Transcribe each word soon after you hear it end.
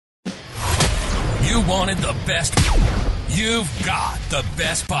You wanted the best. You've got the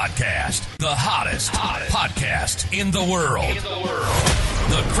best podcast. The hottest podcast in the world.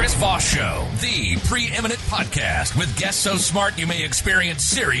 The Chris Voss Show. The preeminent podcast with guests so smart you may experience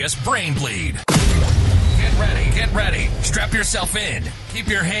serious brain bleed. Get ready. Strap yourself in. Keep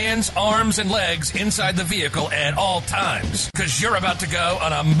your hands, arms, and legs inside the vehicle at all times, because you're about to go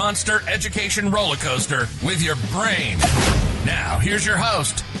on a monster education roller coaster with your brain. Now, here's your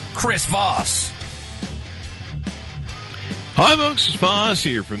host, Chris Voss. Hi, folks. It's Voss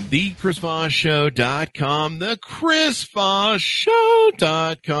here from thechrisvossshow.com,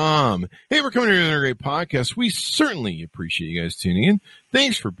 thechrisvossshow.com. Hey, we're coming here with another great podcast. We certainly appreciate you guys tuning in.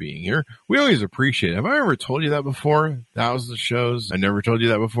 Thanks for being here. We always appreciate it. Have I ever told you that before? Thousands of shows. I never told you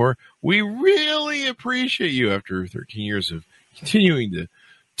that before. We really appreciate you after 13 years of continuing to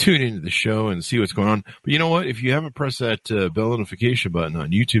tune into the show and see what's going on. But you know what? If you haven't pressed that bell notification button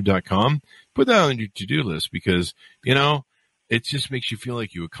on youtube.com, put that on your to-do list because, you know, it just makes you feel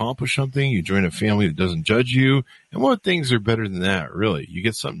like you accomplish something. You join a family that doesn't judge you. And what things are better than that, really? You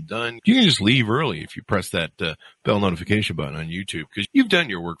get something done. You can just leave early if you press that bell notification button on YouTube because you've done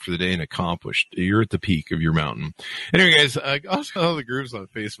your work for the day and accomplished. You're at the peak of your mountain. Anyway, guys, also all the groups on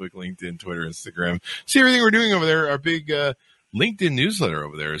Facebook, LinkedIn, Twitter, Instagram. See everything we're doing over there. Our big LinkedIn newsletter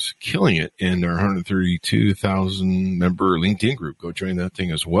over there is killing it in our 132,000 member LinkedIn group. Go join that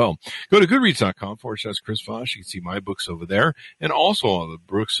thing as well. Go to goodreads.com/Chris Voss. You can see my books over there and also all the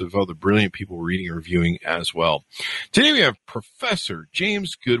books of all the brilliant people reading and reviewing as well. Today we have Professor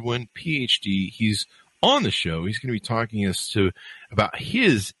James Goodwin, PhD. He's on the show. He's going to be talking us about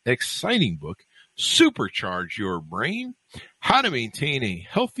his exciting book, Supercharge Your Brain, How to Maintain a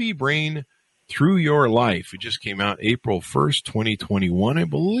Healthy Brain Through Your Life. It just came out April 1st, 2021. I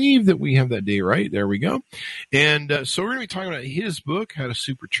believe that we have that day right. There we go. And so we're going to be talking about his book, How to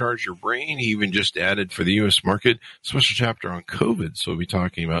Supercharge Your Brain. He even just added for the U.S. market a special chapter on COVID. So we'll be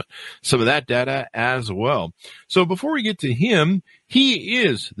talking about some of that data as well. So before we get to him, he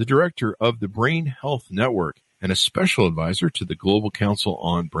is the director of the Brain Health Network and a special advisor to the Global Council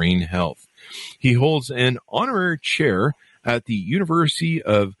on Brain Health. He holds an honorary chair at the University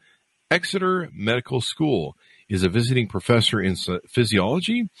of Exeter Medical School, is a visiting professor in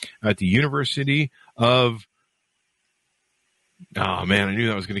physiology at the University of, oh man, I knew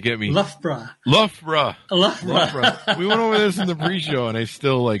that was going to get me. Loughborough. We went over this in the pre-show and I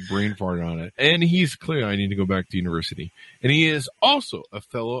still brain farted on it. And he's clear I need to go back to university. And he is also a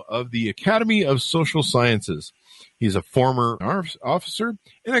fellow of the Academy of Social Sciences. He's a former officer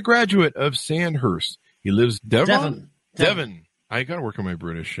and a graduate of Sandhurst. He lives Devon. I got to work on my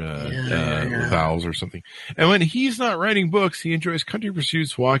British vowels or something. And when he's not writing books, he enjoys country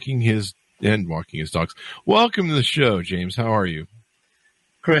pursuits, walking his dogs. Welcome to the show, James. How are you?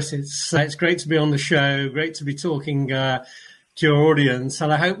 Chris, it's great to be on the show. Great to be talking to your audience. And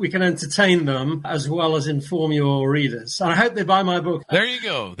I hope we can entertain them as well as inform your readers. And I hope they buy my book. There you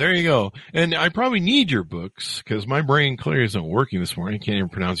go. And I probably need your books because my brain clearly isn't working this morning. I can't even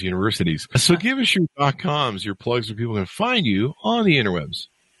pronounce universities. So give us your .coms, your plugs where people can find you on the interwebs.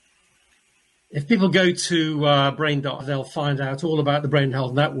 If people go to Brain Doc, they'll find out all about the Brain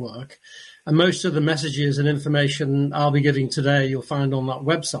Health Network. And most of the messages and information I'll be giving today, you'll find on that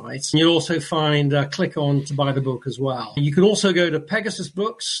website. And you'll also find click on to buy the book as well. You can also go to Pegasus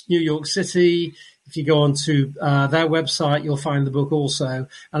Books, New York City. If you go onto their website, you'll find the book also.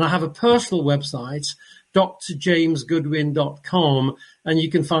 And I have a personal website, drjamesgoodwin.com, and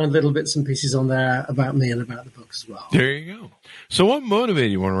you can find little bits and pieces on there about me and about the book as well. There you go. So what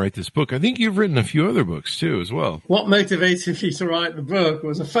motivated you to want to write this book? I think you've written a few other books too as well. What motivated me to write the book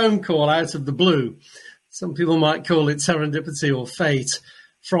was a phone call out of the blue. Some people might call it serendipity or fate,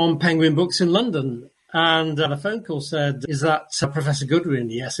 from Penguin Books in London. And the phone call said, "Is that Professor Goodwin?"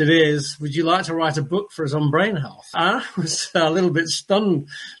 "Yes, it is. Would you like to write a book for us on brain health?" And I was a little bit stunned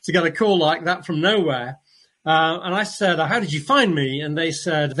to get a call like that from nowhere. And I said, "How did you find me?" And they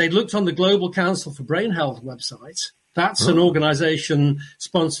said they looked on the Global Council for Brain Health website. That's an organization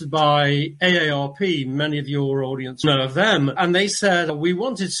sponsored by AARP. Many of your audience know of them. And they said, "We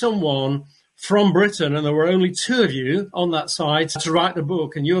wanted someone from Britain, and there were only two of you on that site to write the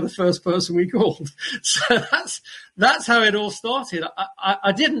book, and you're the first person we called." So that's how it all started.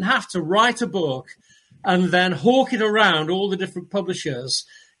 I didn't have to write a book and then hawk it around all the different publishers,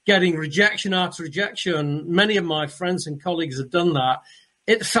 getting rejection after rejection. Many of my friends and colleagues have done that.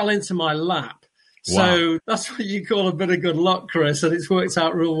 It fell into my lap. Wow. So that's what you call a bit of good luck, Chris, and it's worked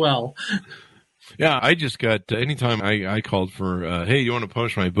out real well. Yeah, I just got, anytime I called for, hey, you want to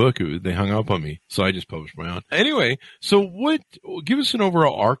publish my book? They hung up on me. So I just published my own. Anyway, so give us an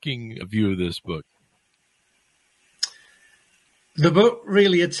overall arcing view of this book. The book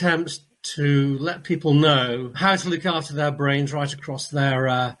really attempts to let people know how to look after their brains right across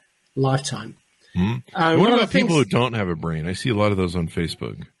their lifetime. Mm-hmm. What about people who don't have a brain? I see a lot of those on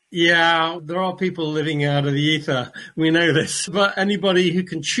Facebook. Yeah, there are people living out of the ether. We know this. But anybody who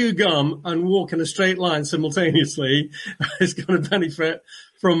can chew gum and walk in a straight line simultaneously is going to benefit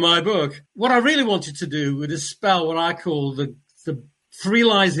from my book. What I really wanted to do was dispel what I call the three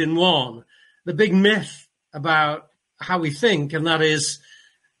lies in one, the big myth about how we think, and that is,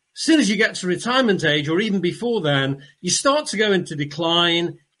 as soon as you get to retirement age, or even before then, you start to go into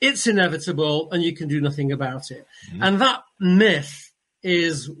decline, it's inevitable, and you can do nothing about it. Mm-hmm. And that myth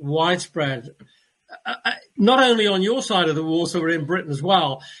is widespread, not only on your side of the water, but in Britain as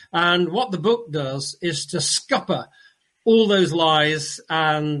well. And what the book does is to scupper all those lies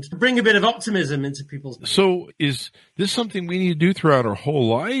and bring a bit of optimism into people's lives. So is this something we need to do throughout our whole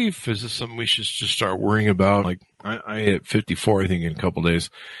life? Is this something we should just start worrying about? Like I hit 54, I think, in a couple of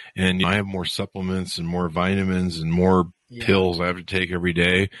days, and I have more supplements and more vitamins and more pills I have to take every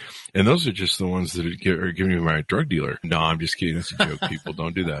day. And those are just the ones that are giving me my drug dealer. No, I'm just kidding. That's a joke. People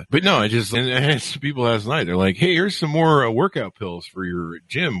don't do that. But no, I had some people last night. They're like, hey, here's some more workout pills for your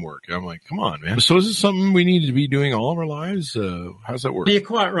gym work. I'm like, come on, man. So is this something we need to be doing all of our lives? How's that work? You're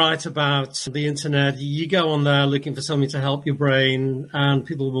quite right about the internet. You go on there looking for something to help your brain, and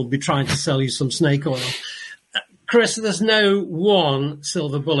people will be trying to sell you some snake oil. Chris, there's no one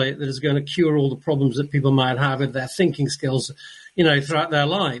silver bullet that is going to cure all the problems that people might have with their thinking skills, throughout their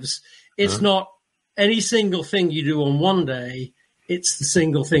lives. It's not any single thing you do on one day. It's the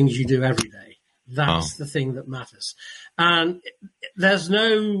single things you do every day. That's the thing that matters. And there's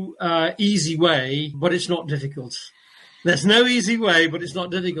no easy way, but it's not difficult. There's no easy way, but it's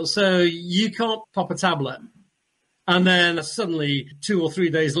not difficult. So you can't pop a tablet and then suddenly 2 or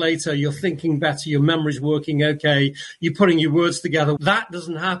 3 days later, you're thinking better, your memory's working okay, you're putting your words together. That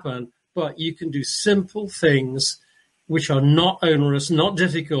doesn't happen, but you can do simple things which are not onerous, not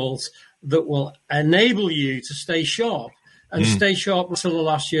difficult, that will enable you to stay sharp and stay sharp until the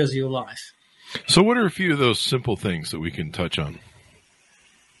last years of your life. So what are a few of those simple things that we can touch on?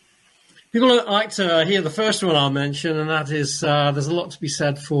 People don't like to hear the first one I'll mention, and that is there's a lot to be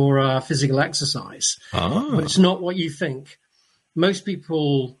said for physical exercise. But it's not what you think. Most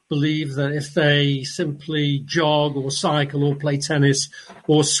people believe that if they simply jog or cycle or play tennis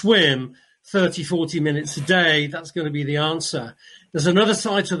or swim 30, 40 minutes a day, that's going to be the answer. There's another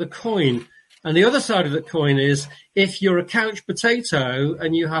side to the coin. And the other side of the coin is if you're a couch potato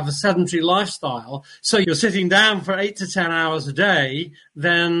and you have a sedentary lifestyle, so you're sitting down for 8 to 10 hours a day,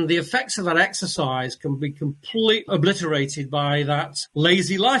 then the effects of that exercise can be completely obliterated by that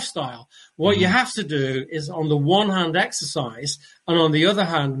lazy lifestyle. What you have to do is, on the one hand, exercise, and on the other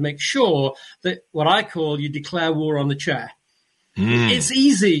hand, make sure that what I call you declare war on the chair. It's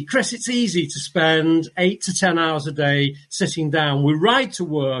easy, Chris, it's easy to spend 8 to 10 hours a day sitting down. We ride to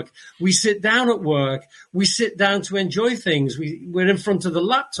work. We sit down at work. We sit down to enjoy things. We're in front of the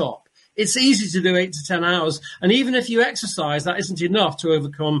laptop. It's easy to do 8 to 10 hours. And even if you exercise, that isn't enough to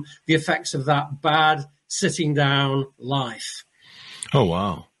overcome the effects of that bad sitting down life. Oh,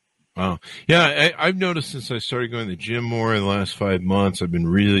 wow. Wow. Yeah, I've noticed since I started going to the gym more in the last 5 months, I've been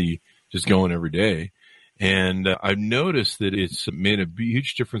really just going every day. And I've noticed that it's made a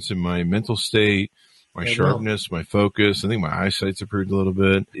huge difference in my mental state, my sharpness, my focus. I think my eyesight's improved a little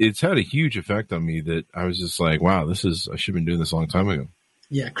bit. It's had a huge effect on me that I was just like, wow, I should have been doing this a long time ago.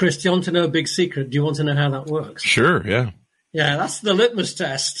 Yeah, Chris, do you want to know a big secret? Do you want to know how that works? Sure, yeah. Yeah, that's the litmus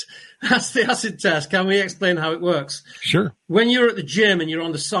test. That's the acid test. Can we explain how it works? Sure. When you're at the gym and you're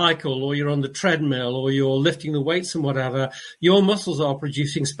on the cycle or you're on the treadmill or you're lifting the weights and whatever, your muscles are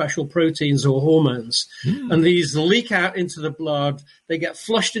producing special proteins or hormones. And these leak out into the blood. They get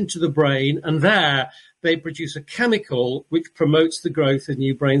flushed into the brain, and there they produce a chemical which promotes the growth of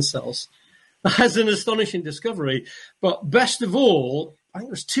new brain cells. That's an astonishing discovery. But best of all, I think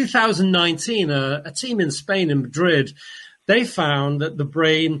it was 2019, a team in Spain, in Madrid, they found that the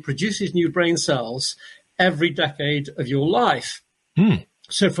brain produces new brain cells every decade of your life.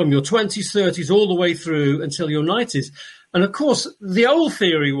 So from your 20s, 30s, all the way through until your 90s. And of course, the old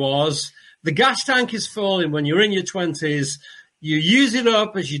theory was the gas tank is full, and when you're in your 20s, you use it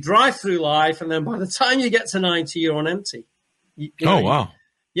up as you drive through life, and then by the time you get to 90, you're on empty. Wow.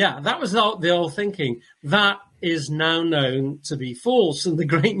 Yeah, that was the old thinking. That is now known to be false. And the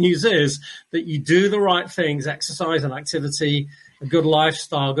great news is that you do the right things, exercise and activity, a good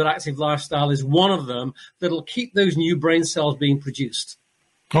lifestyle, good active lifestyle is one of them that'll keep those new brain cells being produced.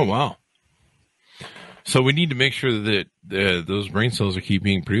 Oh, wow. So we need to make sure that those brain cells are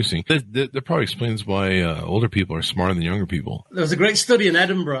keeping producing. That probably explains why older people are smarter than younger people. There was a great study in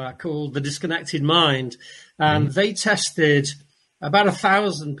Edinburgh called The Disconnected Mind, and they tested about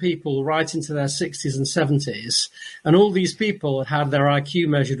 1,000 people right into their 60s and 70s, and all these people had their IQ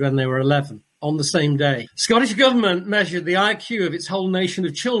measured when they were 11 on the same day. Scottish government measured the IQ of its whole nation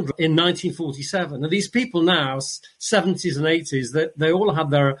of children in 1947, and these people now, 70s and 80s, they all had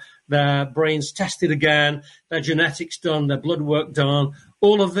their brains tested again, their genetics done, their blood work done,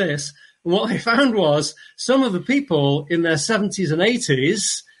 all of this. And what they found was some of the people in their 70s and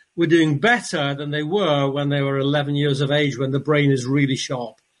 80s were doing better than they were when they were 11 years of age, when the brain is really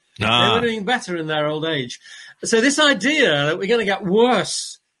sharp. They were doing better in their old age. So this idea that we're going to get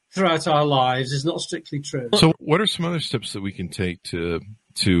worse throughout our lives is not strictly true. So what are some other steps that we can take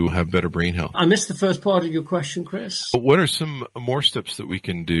to have better brain health? I missed the first part of your question, Chris. What are some more steps that we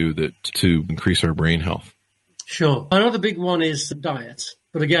can do to increase our brain health? Sure. Another big one is diet.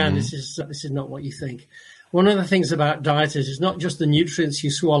 But again, this is not what you think. One of the things about diet is it's not just the nutrients you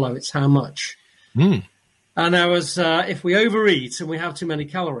swallow, it's how much. And if we overeat and we have too many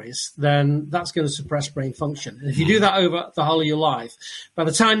calories, then that's going to suppress brain function. And if you do that over the whole of your life, by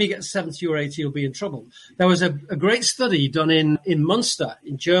the time you get 70 or 80, you'll be in trouble. There was a great study done in Munster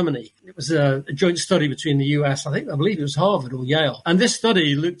in Germany. It was a joint study between the US, I believe it was Harvard or Yale. And this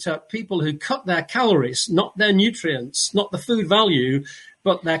study looked at people who cut their calories, not their nutrients, not the food value,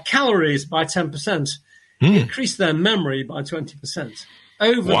 but their calories by 10%. Increase their memory by 20%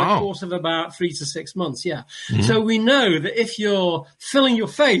 over the course of about 3 to 6 months. Yeah. So we know that if you're filling your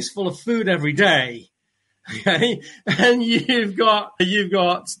face full of food every day, okay, and you've got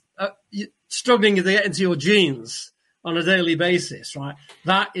struggling to get into your genes on a daily basis, right?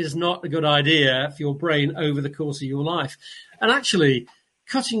 That is not a good idea for your brain over the course of your life. And actually,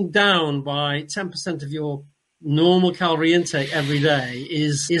 cutting down by 10% of your normal calorie intake every day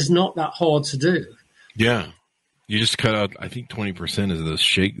is not that hard to do. Yeah. You just cut out, I think 20% of those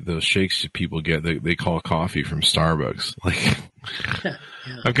shakes that people get, they call coffee from Starbucks. Like,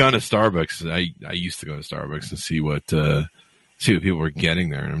 I've gone to Starbucks. I used to go to Starbucks and see what people were getting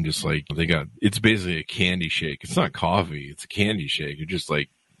there. And I'm just like, it's basically a candy shake. It's not coffee. It's a candy shake. You're just like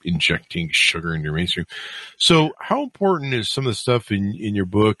injecting sugar in your mainstream. So how important is some of the stuff in your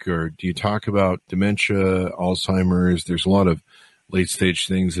book, or do you talk about dementia, Alzheimer's? There's a lot of late stage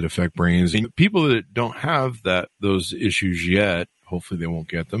things that affect brains. And people that don't have those issues yet, hopefully they won't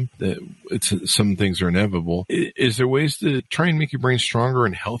get them. Some things are inevitable. Is there ways to try and make your brain stronger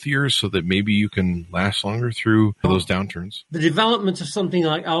and healthier so that maybe you can last longer through those downturns? The development of something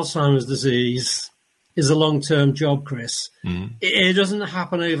like Alzheimer's disease is a long-term job, Chris. It doesn't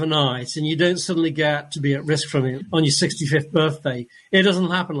happen overnight, and you don't suddenly get to be at risk from it on your 65th birthday. It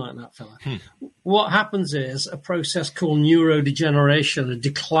doesn't happen like that, fella. What happens is a process called neurodegeneration, a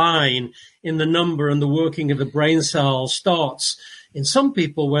decline in the number and the working of the brain cells starts in some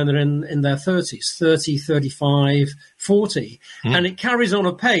people when they're in their 30s, 30, 35, 40, and it carries on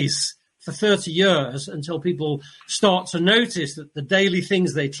apace for 30 years until people start to notice that the daily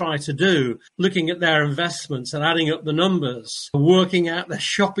things they try to do, looking at their investments and adding up the numbers, working out their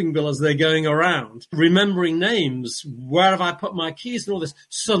shopping bill as they're going around, remembering names, where have I put my keys and all this,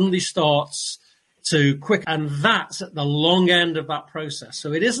 suddenly starts to quicken. And that's at the long end of that process.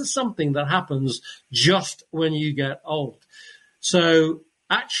 So it isn't something that happens just when you get old. So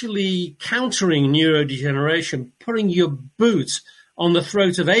actually countering neurodegeneration, putting your boot on the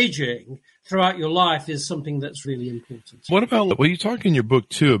throat of aging throughout your life is something that's really important. What about, you talk in your book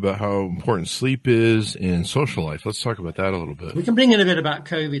too about how important sleep is in social life. Let's talk about that a little bit. We can bring in a bit about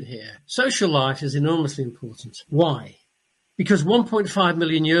COVID here. Social life is enormously important. Why? Because 1.5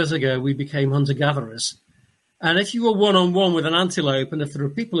 million years ago, we became hunter-gatherers. And if you were one-on-one with an antelope, and if there are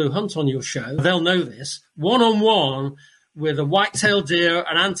people who hunt on your show, they'll know this, one-on-one with a white-tailed deer,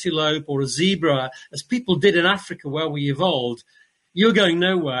 an antelope, or a zebra, as people did in Africa where we evolved, you're going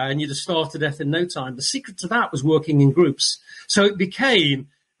nowhere and you'd have starved to death in no time. The secret to that was working in groups. So it became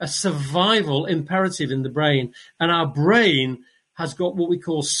a survival imperative in the brain. And our brain has got what we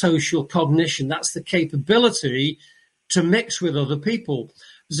call social cognition. That's the capability to mix with other people.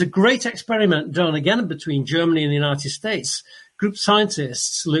 There's a great experiment done again between Germany and the United States. Group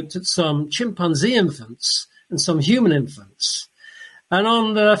scientists looked at some chimpanzee infants and some human infants. And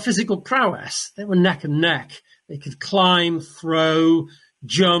on the physical prowess, they were neck and neck. They could climb, throw,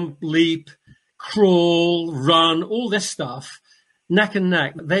 jump, leap, crawl, run, all this stuff, neck and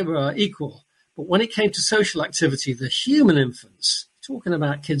neck. They were equal. But when it came to social activity, the human infants, talking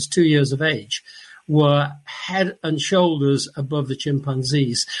about kids 2 years of age, were head and shoulders above the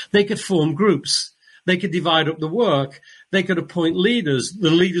chimpanzees. They could form groups. They could divide up the work. They could appoint leaders.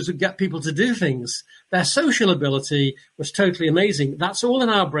 The leaders would get people to do things. Their social ability was totally amazing. That's all in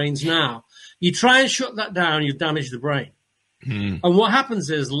our brains now. You try and shut that down, you damage the brain. And what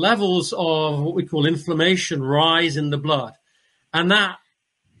happens is levels of what we call inflammation rise in the blood. And that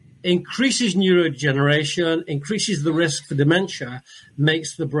increases neurodegeneration, increases the risk for dementia,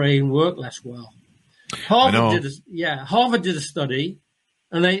 makes the brain work less well. Harvard did a study,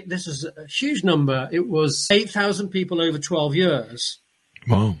 and this is a huge number. It was 8,000 people over 12 years.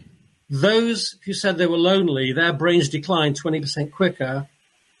 Wow. Those who said they were lonely, their brains declined 20% quicker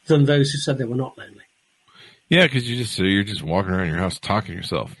than those who said they were not lonely. Yeah, because you're just walking around your house talking to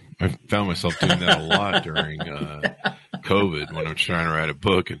yourself. I found myself doing that a lot during COVID when I was trying to write a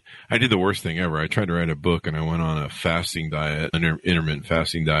book. And I did the worst thing ever. I tried to write a book, and I went on a fasting diet, an intermittent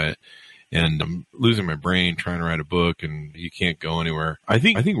fasting diet. And I'm losing my brain trying to write a book, and you can't go anywhere. I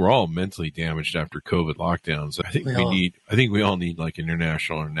think we're all mentally damaged after COVID lockdowns. I think we all need like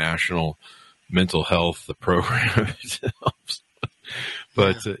international or national mental health program.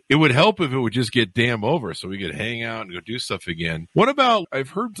 But it would help if it would just get damn over so we could hang out and go do stuff again. What about,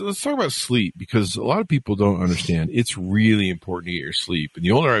 let's talk about sleep, because a lot of people don't understand. It's really important to get your sleep. And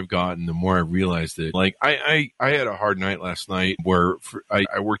the older I've gotten, the more I realized that, like, I had a hard night last night where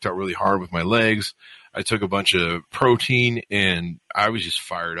I worked out really hard with my legs. I took a bunch of protein, and I was just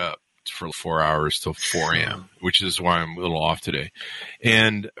fired up for 4 hours till 4 a.m., which is why I'm a little off today.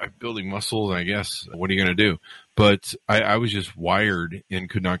 And I'm building muscles, I guess. What are you going to do? But I was just wired and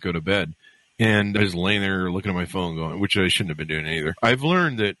could not go to bed. And I was laying there looking at my phone going, which I shouldn't have been doing either. I've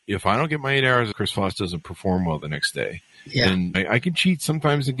learned that if I don't get my 8 hours, Chris Voss doesn't perform well the next day. Yeah. And I can cheat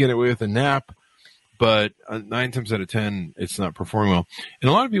sometimes and get away with a nap, but 9 times out of 10, it's not performing well. And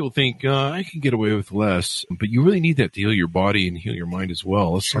a lot of people think, I can get away with less, but you really need that to heal your body and heal your mind as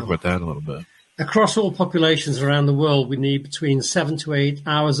well. Let's talk about that a little bit. Across all populations around the world, we need between 7 to 8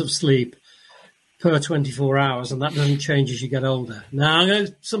 hours of sleep per 24 hours, and that doesn't change as you get older. Now, I know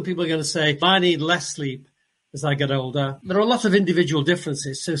some people are going to say, I need less sleep as I get older. There are a lot of individual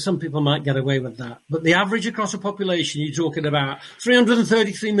differences, so some people might get away with that. But the average across a population, you're talking about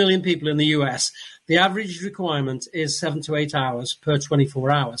 333 million people in the US, the average requirement is 7 to 8 hours per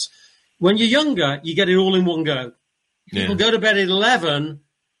 24 hours. When you're younger, you get it all in one go. People go to bed at 11,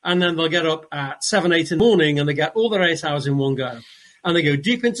 and then they'll get up at 7, 8 in the morning, and they get all their 8 hours in one go. And they go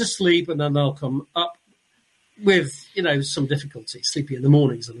deep into sleep, and then they'll come up with, some difficulty, sleepy in the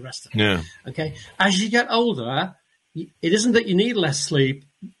mornings and the rest of it. Yeah. Okay. As you get older, it isn't that you need less sleep.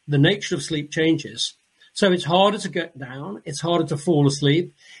 The nature of sleep changes. So it's harder to get down. It's harder to fall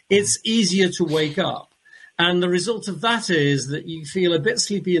asleep. It's easier to wake up. And the result of that is that you feel a bit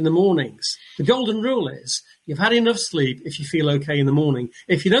sleepy in the mornings. The golden rule is you've had enough sleep if you feel okay in the morning.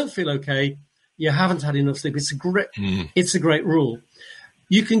 If you don't feel okay, you haven't had enough sleep. It's a great rule.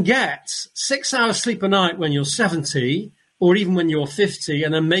 You can get 6 hours sleep a night when you're 70 or even when you're 50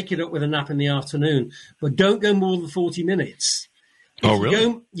 and then make it up with a nap in the afternoon. But don't go more than 40 minutes.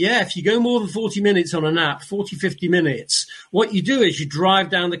 Really? If you go more than 40 minutes on a nap, 40, 50 minutes, what you do is you drive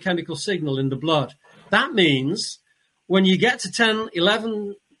down the chemical signal in the blood. That means when you get to 10,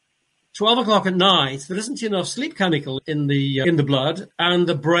 11, 12 o'clock at night, there isn't enough sleep chemical in the blood, and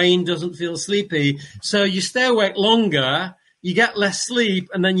the brain doesn't feel sleepy. So you stay awake longer, you get less sleep,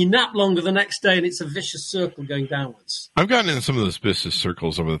 and then you nap longer the next day, and it's a vicious circle going downwards. I've gotten into some of those vicious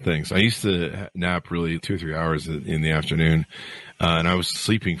circles over the things. I used to nap really 2 or 3 hours in the afternoon, and I was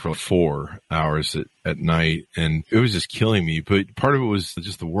sleeping for 4 hours at night, and it was just killing me. But part of it was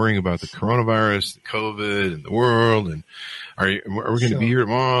just the worrying about the coronavirus, the COVID, and the world, and are we going to be here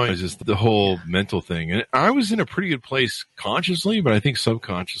tomorrow? It's just the whole mental thing. And I was in a pretty good place consciously, but I think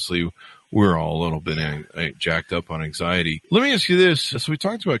subconsciously we're all a little bit jacked up on anxiety. Let me ask you this. So we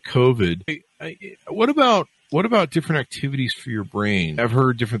talked about COVID. What about different activities for your brain? I've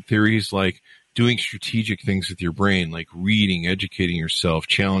heard different theories like doing strategic things with your brain, like reading, educating yourself,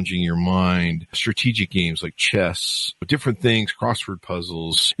 challenging your mind, strategic games like chess, different things, crossword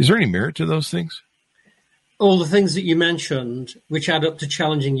puzzles. Is there any merit to those things? All the things that you mentioned, which add up to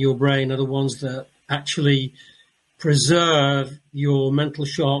challenging your brain, are the ones that actually preserve your mental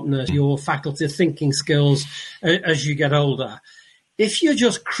sharpness, your faculty of thinking skills as you get older. If you're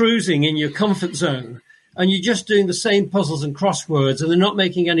just cruising in your comfort zone and you're just doing the same puzzles and crosswords and they're not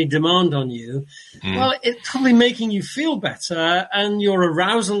making any demand on you, well, it's probably making you feel better and your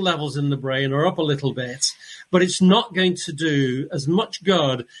arousal levels in the brain are up a little bit, but it's not going to do as much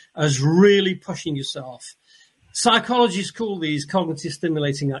good as really pushing yourself. Psychologists call these cognitive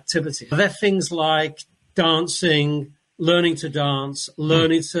stimulating activities. They're things like dancing, learning to dance,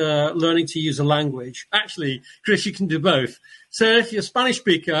 learning to use a language. Actually, Chris, you can do both. So if you're a Spanish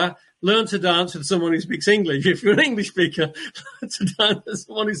speaker, learn to dance with someone who speaks English. If you're an English speaker, learn to dance with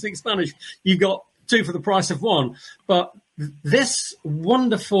someone who speaks Spanish. You got two for the price of one. But this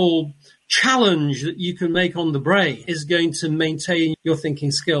wonderful challenge that you can make on the brain is going to maintain your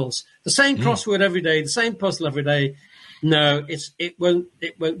thinking skills. The same crossword every day, the same puzzle every day. No, it won't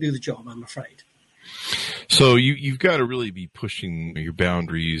do the job, I'm afraid. So you've got to really be pushing your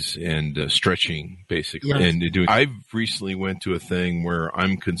boundaries and stretching, basically. Yes. And I've recently went to a thing where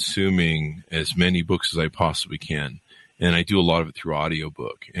I'm consuming as many books as I possibly can. And I do a lot of it through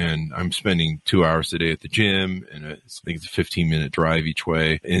audiobook. And I'm spending 2 hours a day at the gym, and I think it's a 15-minute drive each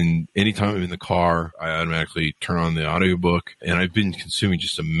way. And anytime I'm in the car, I automatically turn on the audiobook. And I've been consuming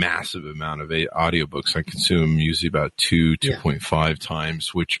just a massive amount of audiobooks. I consume usually about 2.5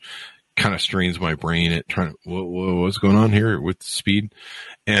 times, which kind of strains my brain at trying to, what's going on here with the speed?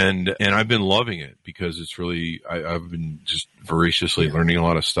 And I've been loving it because it's really, I've been just voraciously learning a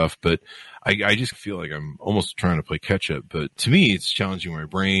lot of stuff, but I just feel like I'm almost trying to play catch up. But to me, it's challenging my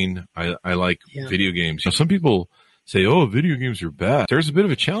brain. I like video games. Some people say, oh, video games are bad. There's a bit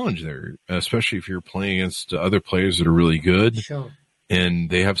of a challenge there, especially if you're playing against other players that are really good. Sure. And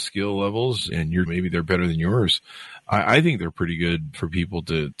they have skill levels, and maybe they're better than yours. I think they're pretty good for people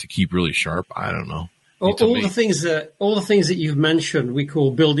to keep really sharp. I don't know. All the things that you've mentioned, we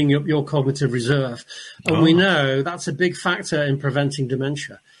call building up your cognitive reserve, and we know that's a big factor in preventing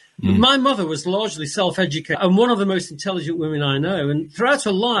dementia. My mother was largely self-educated and one of the most intelligent women I know. And throughout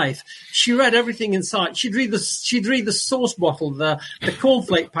her life, she read everything in sight. She'd read the sauce bottle, the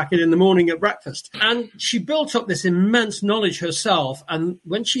cornflake packet in the morning at breakfast. And she built up this immense knowledge herself. And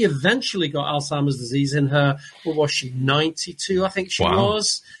when she eventually got Alzheimer's disease in her, what was she, 92, I think she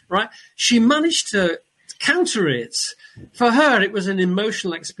was, right? She managed to counter it. For her, it was an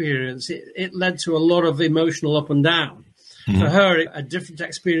emotional experience. It led to a lot of emotional up and down. For her, a different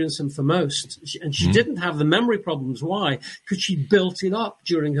experience than for most. And she didn't have the memory problems. Why? Because she built it up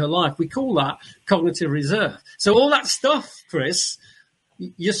during her life. We call that cognitive reserve. So all that stuff, Chris,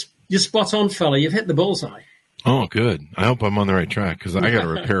 you're spot on, fella. You've hit the bullseye. Oh, good. I hope I'm on the right track because I got to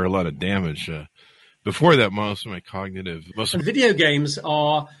repair a lot of damage. Before that, most of my cognitive... And video games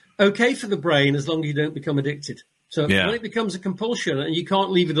are okay for the brain as long as you don't become addicted. So when it becomes a compulsion and you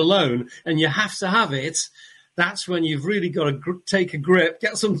can't leave it alone and you have to have it... That's when you've really got to take a grip,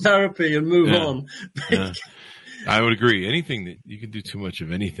 get some therapy, and move on. I would agree. Anything that you can do too much of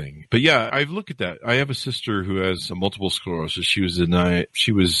anything. But yeah, I've looked at that. I have a sister who has multiple sclerosis. She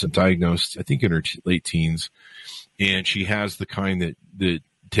was diagnosed, I think, in her late teens, and she has the kind that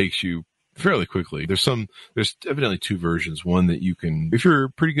takes you fairly quickly. There's evidently two versions. One that you can, if you're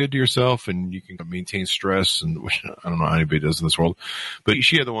pretty good to yourself and you can maintain stress, and which I don't know how anybody does in this world, but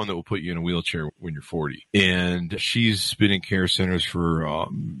she had the one that will put you in a wheelchair when you're 40. And she's been in care centers for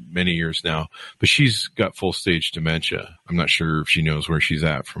many years now, but she's got full stage dementia. I'm not sure if she knows where she's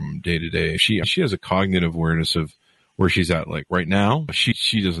at from day to day. She has a cognitive awareness of where she's at, like right now.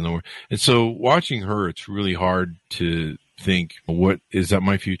 She doesn't know where. And so watching her, it's really hard to think, what is that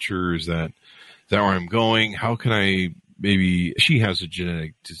my future? Is that where I'm going? How can I, maybe she has a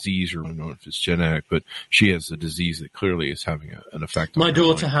genetic disease, or I don't know if it's genetic, but she has a disease that clearly is having an effect on her. My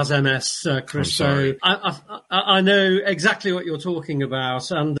daughter has MS, Chris, so I know exactly what you're talking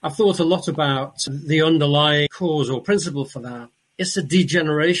about, and I've thought a lot about the underlying cause or principle for that. It's a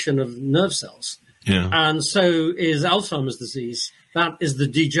degeneration of nerve cells. Yeah. And so is Alzheimer's disease. That is the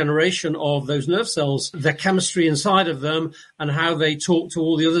degeneration of those nerve cells, the chemistry inside of them, and how they talk to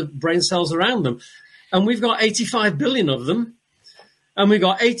all the other brain cells around them. And we've got 85 billion of them, and we've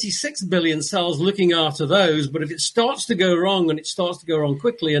got 86 billion cells looking after those. But if it starts to go wrong, and it starts to go wrong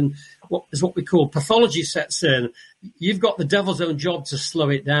quickly, and what we call pathology sets in, you've got the devil's own job to slow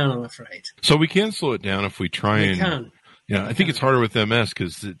it down, I'm afraid. So we can slow it down if we try We can. Yeah, I think it's harder with MS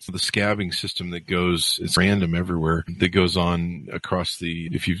because it's the scabbing system that it's random everywhere, that goes on across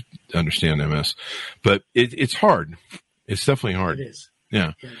if you understand MS. But it's hard. It's definitely hard. It is.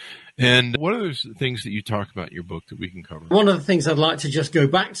 Yeah. And what are those things that you talk about in your book that we can cover? One of the things I'd like to just go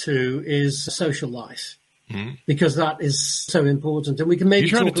back to is social life. Because that is so important. And we can maybe you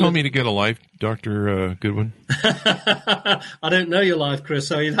trying to tell me to get a life, Dr. Goodwin? I don't know your life, Chris,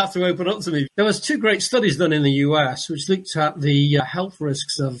 so you'd have to open up to me. There was 2 great studies done in the US which looked at the health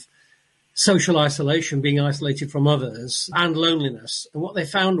risks of social isolation, being isolated from others, and loneliness. And what they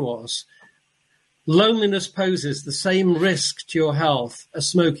found was loneliness poses the same risk to your health as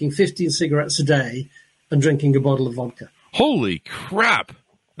smoking 15 cigarettes a day and drinking a bottle of vodka. Holy crap.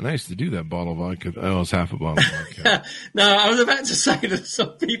 And I used to do that bottle of vodka. I was half a bottle of vodka. No, I was about to say there's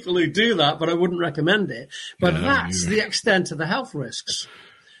some people who do that, but I wouldn't recommend it. But that's the extent of the health risks.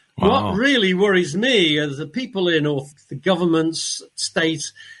 Wow. What really worries me are the people in the governments,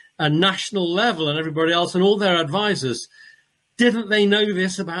 state and national level and everybody else and all their advisors. Didn't they know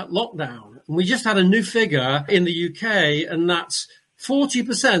this about lockdown? And we just had a new figure in the UK, and that's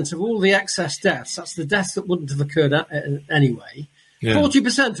 40% of all the excess deaths. That's the deaths that wouldn't have occurred anyway.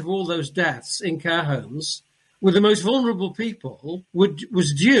 40% of all those deaths in care homes with the most vulnerable people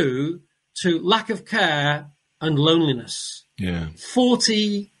was due to lack of care and loneliness. Yeah.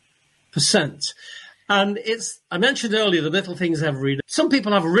 40%. And I mentioned earlier the little things every day. Some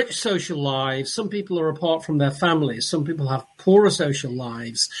people have rich social lives. Some people are apart from their families. Some people have poorer social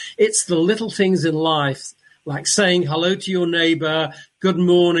lives. It's the little things in life, like saying hello to your neighbor, good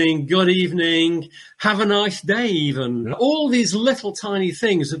morning, good evening, have a nice day even. Yeah. All these little tiny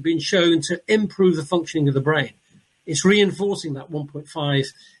things have been shown to improve the functioning of the brain. It's reinforcing that 1.5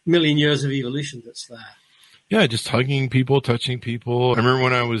 million years of evolution that's there. Yeah, just hugging people, touching people. I remember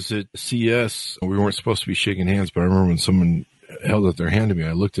when I was at CS, we weren't supposed to be shaking hands, but I remember when someone held out their hand to me,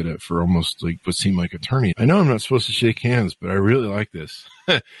 I looked at it for almost like what seemed like eternity. I know I'm not supposed to shake hands, but I really like this.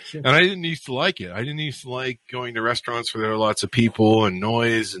 And I didn't used to like it. I didn't used to like going to restaurants where there were lots of people and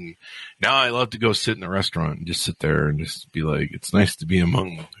noise. And now I love to go sit in a restaurant and just sit there and just be like, it's nice to be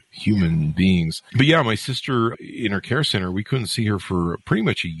among human beings. But yeah, my sister in her care center, we couldn't see her for pretty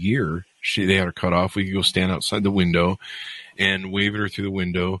much a year. They had her cut off. We could go stand outside the window and wave at her through the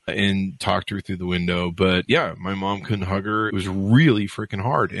window and talk to her through the window. But yeah, my mom couldn't hug her. It was really freaking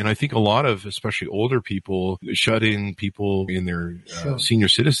hard. And I think a lot of, especially older people, shut-in people in their senior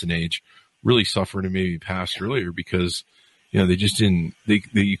citizen age really suffered and maybe passed earlier because, they just didn't,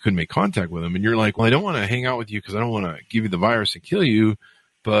 you couldn't make contact with them. And you're like, well, I don't want to hang out with you because I don't want to give you the virus and kill you.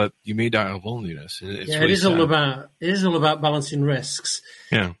 But you may die of loneliness. It's really sad. It is all about balancing risks.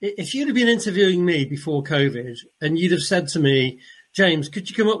 Yeah. If you'd have been interviewing me before COVID and you'd have said to me, James,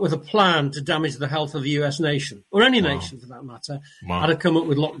 could you come up with a plan to damage the health of the US nation, or any nation for that matter, I'd have come up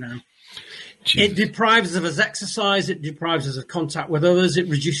with lockdown. Jesus. It deprives us of exercise. It deprives us of contact with others. It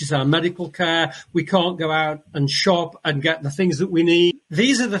reduces our medical care. We can't go out and shop and get the things that we need.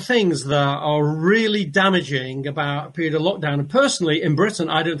 These are the things that are really damaging about a period of lockdown. And personally, in Britain,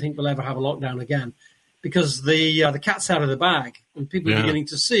 I don't think we'll ever have a lockdown again because the cat's out of the bag and people are beginning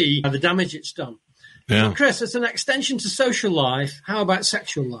to see the damage it's done. Yeah. So, Chris, it's an extension to social life. How about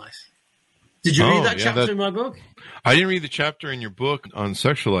sexual life? Did you read that chapter in my book? I didn't read the chapter in your book on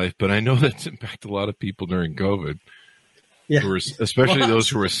sexual life, but I know that's impacted a lot of people during COVID. Yeah. Especially those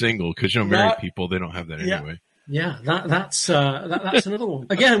who are single, because, married people, they don't have that anyway. Yeah, that's another one.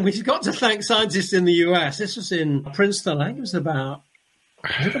 Again, we've got to thank scientists in the US. This was in Princeton. I think it was about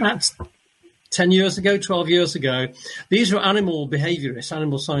 10 years ago, 12 years ago. These were animal behaviorists,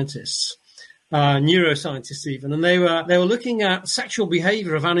 animal scientists. Neuroscientists even, and they were looking at sexual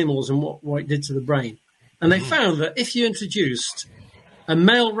behavior of animals and what it did to the brain. And they found that if you introduced a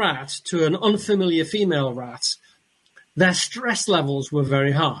male rat to an unfamiliar female rat, their stress levels were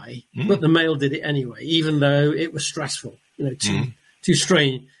very high, but the male did it anyway, even though it was stressful, two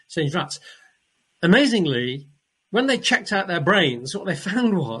strange rats. Amazingly, when they checked out their brains, what they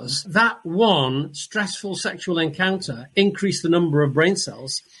found was that one stressful sexual encounter increased the number of brain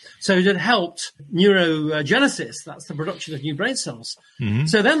cells. So it had helped neurogenesis, that's the production of new brain cells.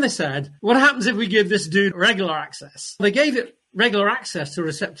 So then they said, what happens if we give this dude regular access? They gave it regular access to a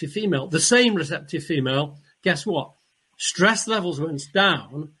receptive female, the same receptive female. Guess what? Stress levels went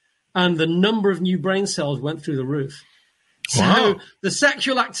down and the number of new brain cells went through the roof. So the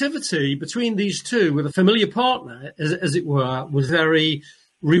sexual activity between these two with a familiar partner, as it were, was very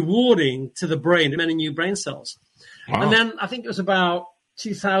rewarding to the brain, many new brain cells. Wow. And then I think it was about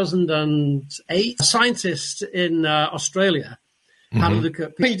 2008, a scientist in Australia had a look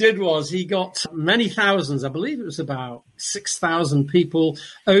at what he did was he got many thousands, I believe it was about 6,000 people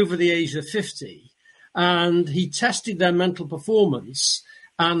over the age of 50, and he tested their mental performance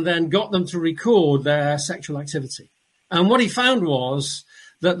and then got them to record their sexual activity. And what he found was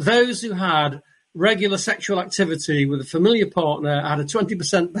that those who had regular sexual activity with a familiar partner had a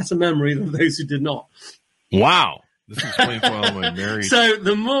 20% better memory than those who did not. Wow. This explains why I'm married. So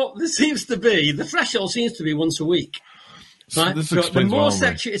the threshold seems to be once a week. Right? So this the more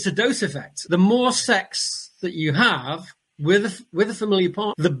sex, it's a dose effect. The more sex that you have with a familiar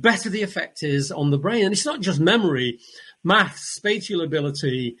partner, the better the effect is on the brain. And it's not just memory. Math, spatial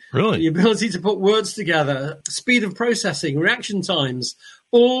ability, the ability to put words together, speed of processing, reaction times,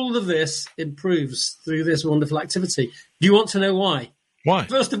 all of this improves through this wonderful activity. Do you want to know why? Why?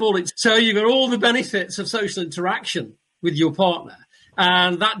 First of all, so you've got all the benefits of social interaction with your partner,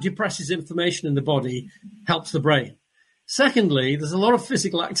 and that depresses inflammation in the body, helps the brain. Secondly, there's a lot of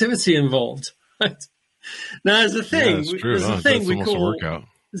physical activity involved. Right? Now, there's a thing. There's a thing we call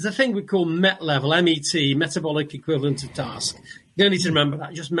There's a thing we call MET level, M-E-T, metabolic equivalent of task. You don't need to remember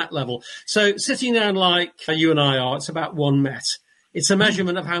that, just MET level. So sitting down like you and I are, it's about 1 MET. It's a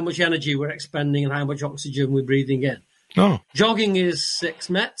measurement of how much energy we're expending and how much oxygen we're breathing in. Oh. Jogging is 6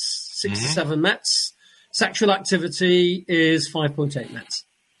 METs, 6 to 7 METs. Sexual activity is 5.8 METs.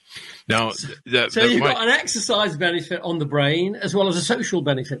 Now, so you've got an exercise benefit on the brain as well as a social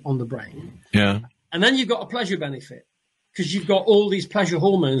benefit on the brain. Yeah. And then you've got a pleasure benefit, because you've got all these pleasure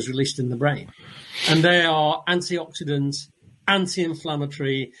hormones released in the brain. And they are antioxidants,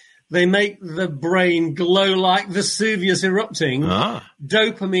 anti-inflammatory. They make the brain glow like Vesuvius erupting.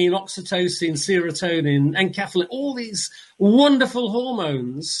 Dopamine, oxytocin, serotonin, enkephalin, all these wonderful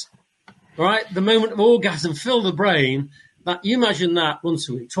hormones, right? The moment of orgasm fill the brain. That you imagine that once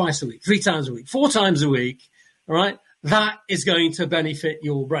a week, twice a week, 3 times a week, 4 times a week, all right? That is going to benefit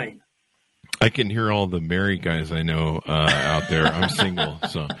your brain. I can hear all the married guys I know out there. I'm single,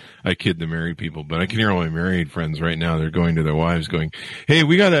 so I kid the married people, but I can hear all my married friends right now. They're going to their wives going, "Hey,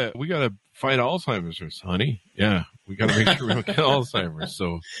 we gotta fight Alzheimer's, honey. Yeah, we gotta make sure we don't get Alzheimer's."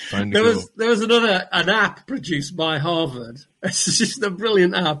 So time to go. There was an app produced by Harvard. It's just a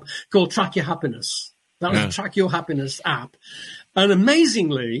brilliant app called Track Your Happiness. That was the Track Your Happiness app. And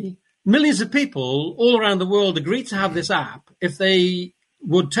amazingly, millions of people all around the world agreed to have this app if they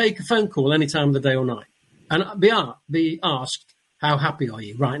would take a phone call any time of the day or night and be asked, how happy are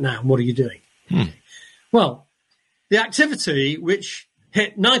you right now? What are you doing? Well, the activity which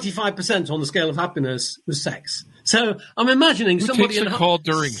hit 95% on the scale of happiness was sex. So I'm imagining somebody in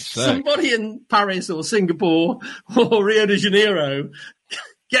Paris or Singapore or Rio de Janeiro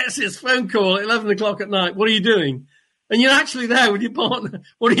gets his phone call at 11 o'clock at night. What are you doing? And you're actually there with your partner.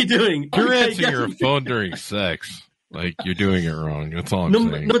 What are you doing? You're answering your phone during sex. Like, you're doing it wrong. That's all I'm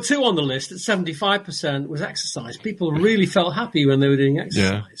saying. Number 2 on the list at 75% was exercise. People really felt happy when they were doing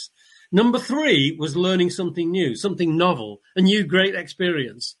exercise. Yeah. Number 3 was learning something new, something novel, a new great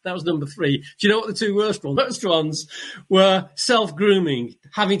experience. That was number 3. Do you know what the 2 worst ones? Worst ones were self-grooming,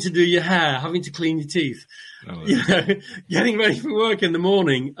 having to do your hair, having to clean your teeth, getting ready for work in the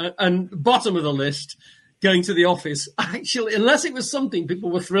morning. And bottom of the list, going to the office. Actually, unless it was something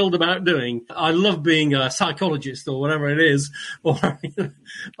people were thrilled about doing. I love being a psychologist or whatever it is. Or Wouldn't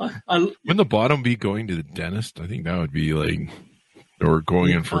the bottom be going to the dentist? I think that would be like, or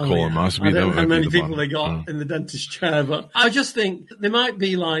going in for colonoscopy. I don't know how many people they got in the dentist chair, but I just think they might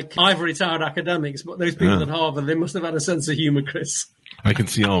be like ivory towered academics, but those people at Harvard, they must have had a sense of humor, Chris. I can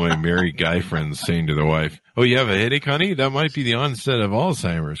see all my married guy friends saying to their wife, "Oh, you have a headache, honey? That might be the onset of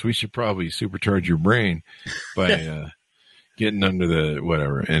Alzheimer's. We should probably supercharge your brain by getting under the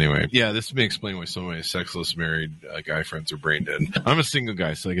whatever." Anyway, this may explain why so many sexless married guy friends are brain dead. I'm a single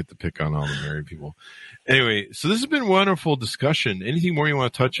guy, so I get to pick on all the married people. Anyway, so this has been a wonderful discussion. Anything more you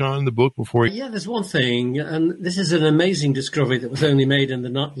want to touch on in the book before? Yeah, there's one thing, and this is an amazing discovery that was only made in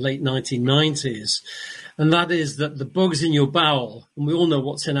the late 1990s. And that is that the bugs in your bowel, and we all know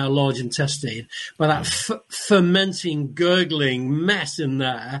what's in our large intestine, but that fermenting, gurgling mess in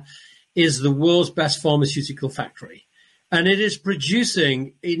there is the world's best pharmaceutical factory. And it is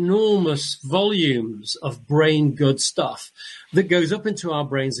producing enormous volumes of brain good stuff that goes up into our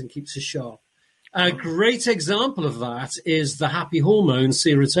brains and keeps us sharp. A great example of that is the happy hormone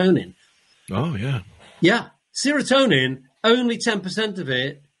serotonin. Oh, yeah. Yeah. Serotonin, only 10% of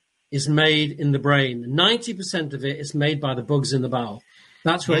it is made in the brain. 90% of it is made by the bugs in the bowel.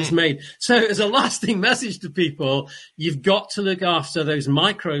 That's where it's made. So as a lasting message to people, you've got to look after those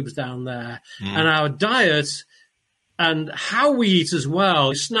microbes down there. And our diet and how we eat as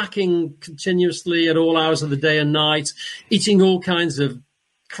well, snacking continuously at all hours of the day and night, eating all kinds of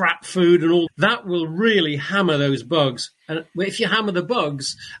crap food and all, that will really hammer those bugs. And if you hammer the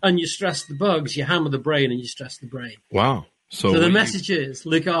bugs and you stress the bugs, you hammer the brain and you stress the brain. Wow. So the message is,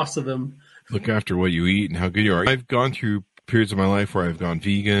 look after them. Look after what you eat and how good you are. I've gone through periods of my life where I've gone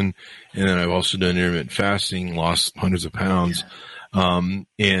vegan, and then I've also done intermittent fasting, lost hundreds of pounds. And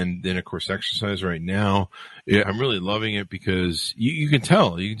then, of course, exercise right now. I'm really loving it because you can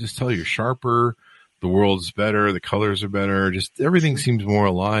tell. You can just tell you're sharper. The world's better. The colors are better. Just everything seems more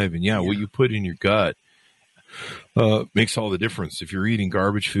alive. And, what you put in your gut makes all the difference. If you're eating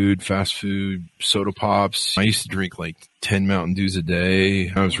garbage food, fast food, soda pops, I used to drink like 10 Mountain Dews a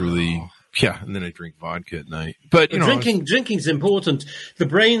day. I was really, and then I drink vodka at night. But drinking's important. The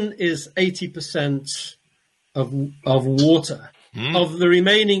brain is 80% of water. Of the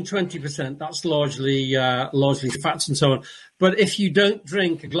remaining 20%, that's largely fats and so on. But if you don't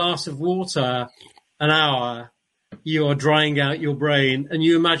drink a glass of water an hour, you are drying out your brain, and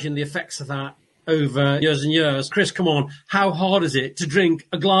you imagine the effects of that over years and years. Chris, come on, how hard is it to drink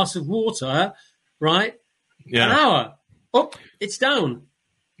a glass of water, right? Yeah. An hour. Up, it's down.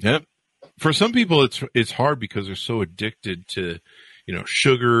 Yep. For some people, it's hard because they're so addicted to,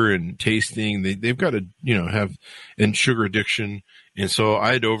 sugar and tasting. They've got to, have and sugar addiction. And so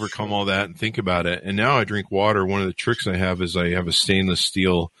I had to overcome all that and think about it. And now I drink water. One of the tricks I have is I have a stainless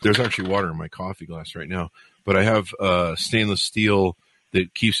steel. There's actually water in my coffee glass right now, but I have stainless steel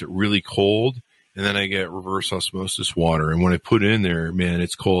that keeps it really cold. And then I get reverse osmosis water. And when I put it in there, man,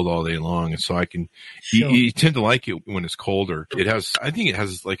 it's cold all day long. And so I can, you tend to like it when it's colder. I think it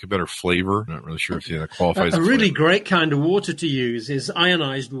has like a better flavor. Not really sure if that qualifies. A really great kind of water to use is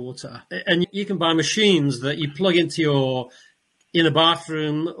ionized water. And you can buy machines that you plug into in a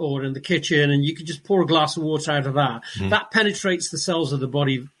bathroom or in the kitchen, and you can just pour a glass of water out of that. That penetrates the cells of the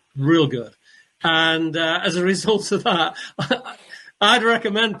body real good. And as a result of that, I'd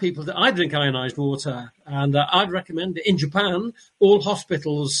recommend people that I drink ionized water, and I'd recommend it in Japan. All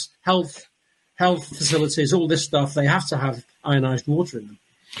hospitals, health facilities, all this stuff, they have to have ionized water in them.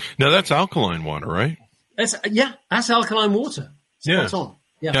 Now that's alkaline water, right? That's alkaline water. Spot on.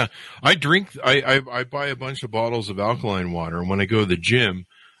 Yeah. I buy a bunch of bottles of alkaline water, and when I go to the gym,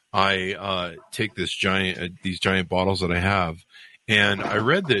 I take these giant bottles that I have. And I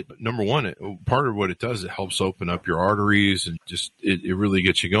read that, number one, part of what it does, it helps open up your arteries and just it really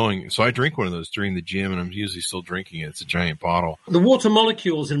gets you going. So I drink one of those during the gym, and I'm usually still drinking it. It's a giant bottle. The water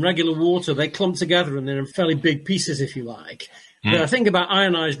molecules in regular water, they clump together, and they're in fairly big pieces, if you like. The thing about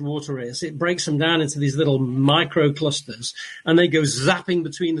ionized water is it breaks them down into these little micro clusters, and they go zapping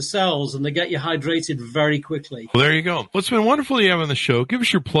between the cells, and they get you hydrated very quickly. Well, there you go. Well, it's been wonderful to have on the show. Give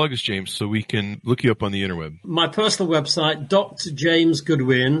us your plugs, James, so we can look you up on the interweb. My personal website,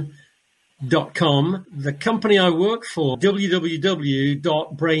 drjamesgoodwin.com. The company I work for,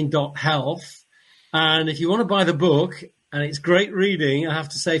 www.brain.health. And if you want to buy the book, and it's great reading, I have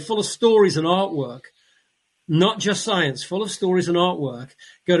to say, full of stories and artwork. Not just science, full of stories and artwork.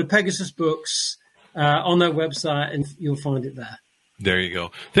 Go to Pegasus Books on their website, and you'll find it there. There you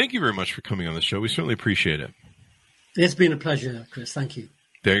go. Thank you very much for coming on the show. We certainly appreciate it. It's been a pleasure, Chris. Thank you.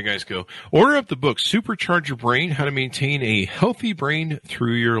 There you guys go. Order up the book, Supercharge Your Brain, How to Maintain a Healthy Brain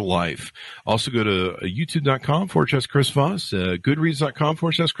Through Your Life. Also go to youtube.com/Chris Voss,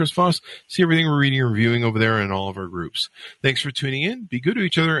 goodreads.com/Chris Voss. See everything we're reading and reviewing over there in all of our groups. Thanks for tuning in. Be good to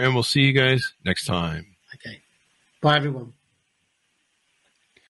each other, and we'll see you guys next time. Okay. Bye, everyone.